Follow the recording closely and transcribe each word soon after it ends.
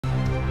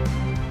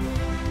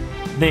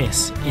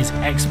This is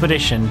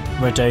Expedition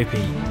Rhodope.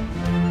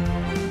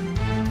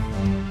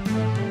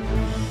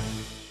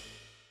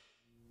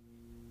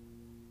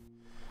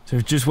 So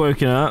we've just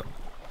woken up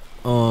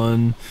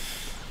on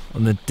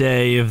the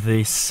day of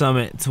the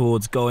summit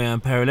towards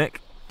Golyam Perelik.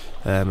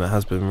 It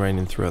has been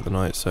raining throughout the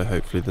night, so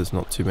hopefully there's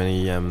not too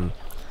many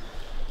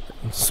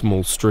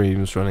small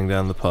streams running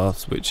down the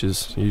paths, which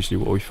is usually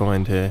what we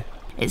find here.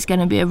 It's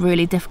going to be a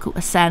really difficult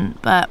ascent,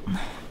 but I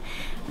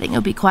think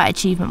it'll be quite an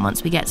achievement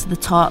once we get to the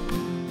top.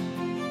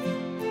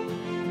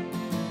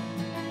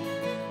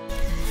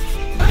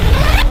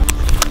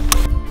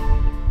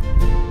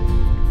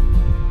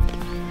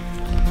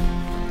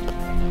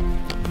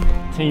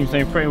 Team's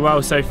doing pretty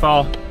well so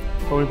far,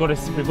 but we've got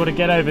to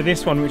get over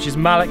this one, which is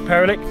Golyam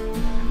Perelik.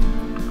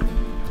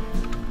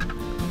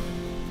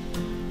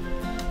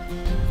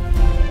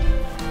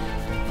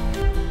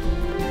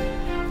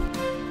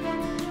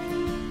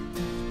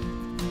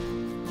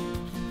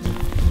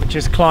 We're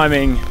just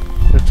climbing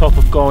the top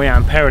of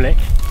Golyam Perelik,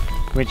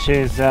 which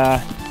is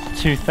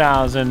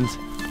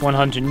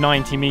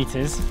 2,190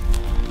 meters.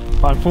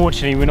 But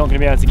unfortunately we're not going to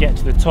be able to get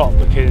to the top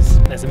because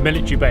there's a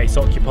military base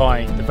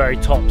occupying the very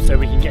top, so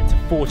we can get to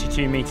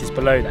 42 meters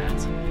below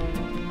that.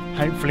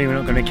 Hopefully we're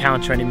not going to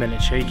encounter any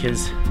military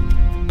because,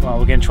 well,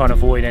 we're going to try and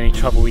avoid any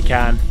trouble we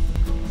can.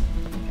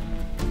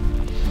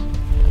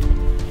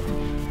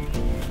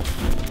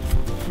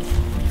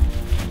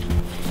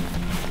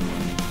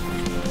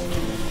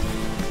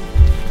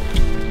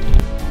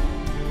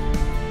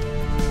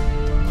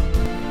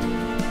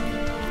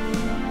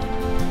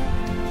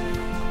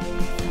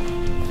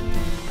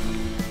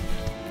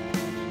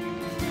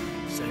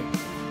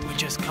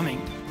 Just coming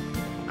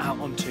out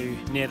onto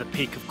near the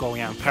peak of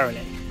Golyam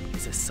Perelik.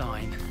 There's a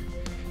sign that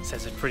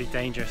says it's pretty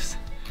dangerous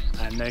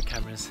and no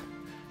cameras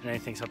and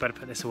anything, so I better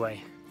put this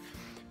away.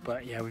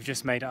 But yeah, we've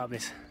just made it up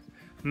this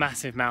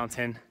massive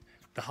mountain,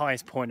 the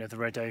highest point of the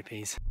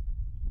Rhodopes.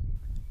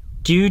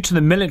 Due to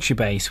the military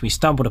base we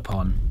stumbled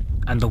upon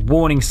and the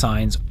warning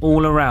signs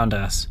all around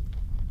us,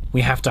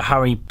 we have to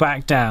hurry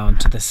back down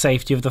to the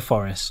safety of the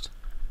forest,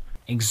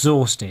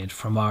 exhausted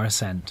from our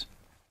ascent.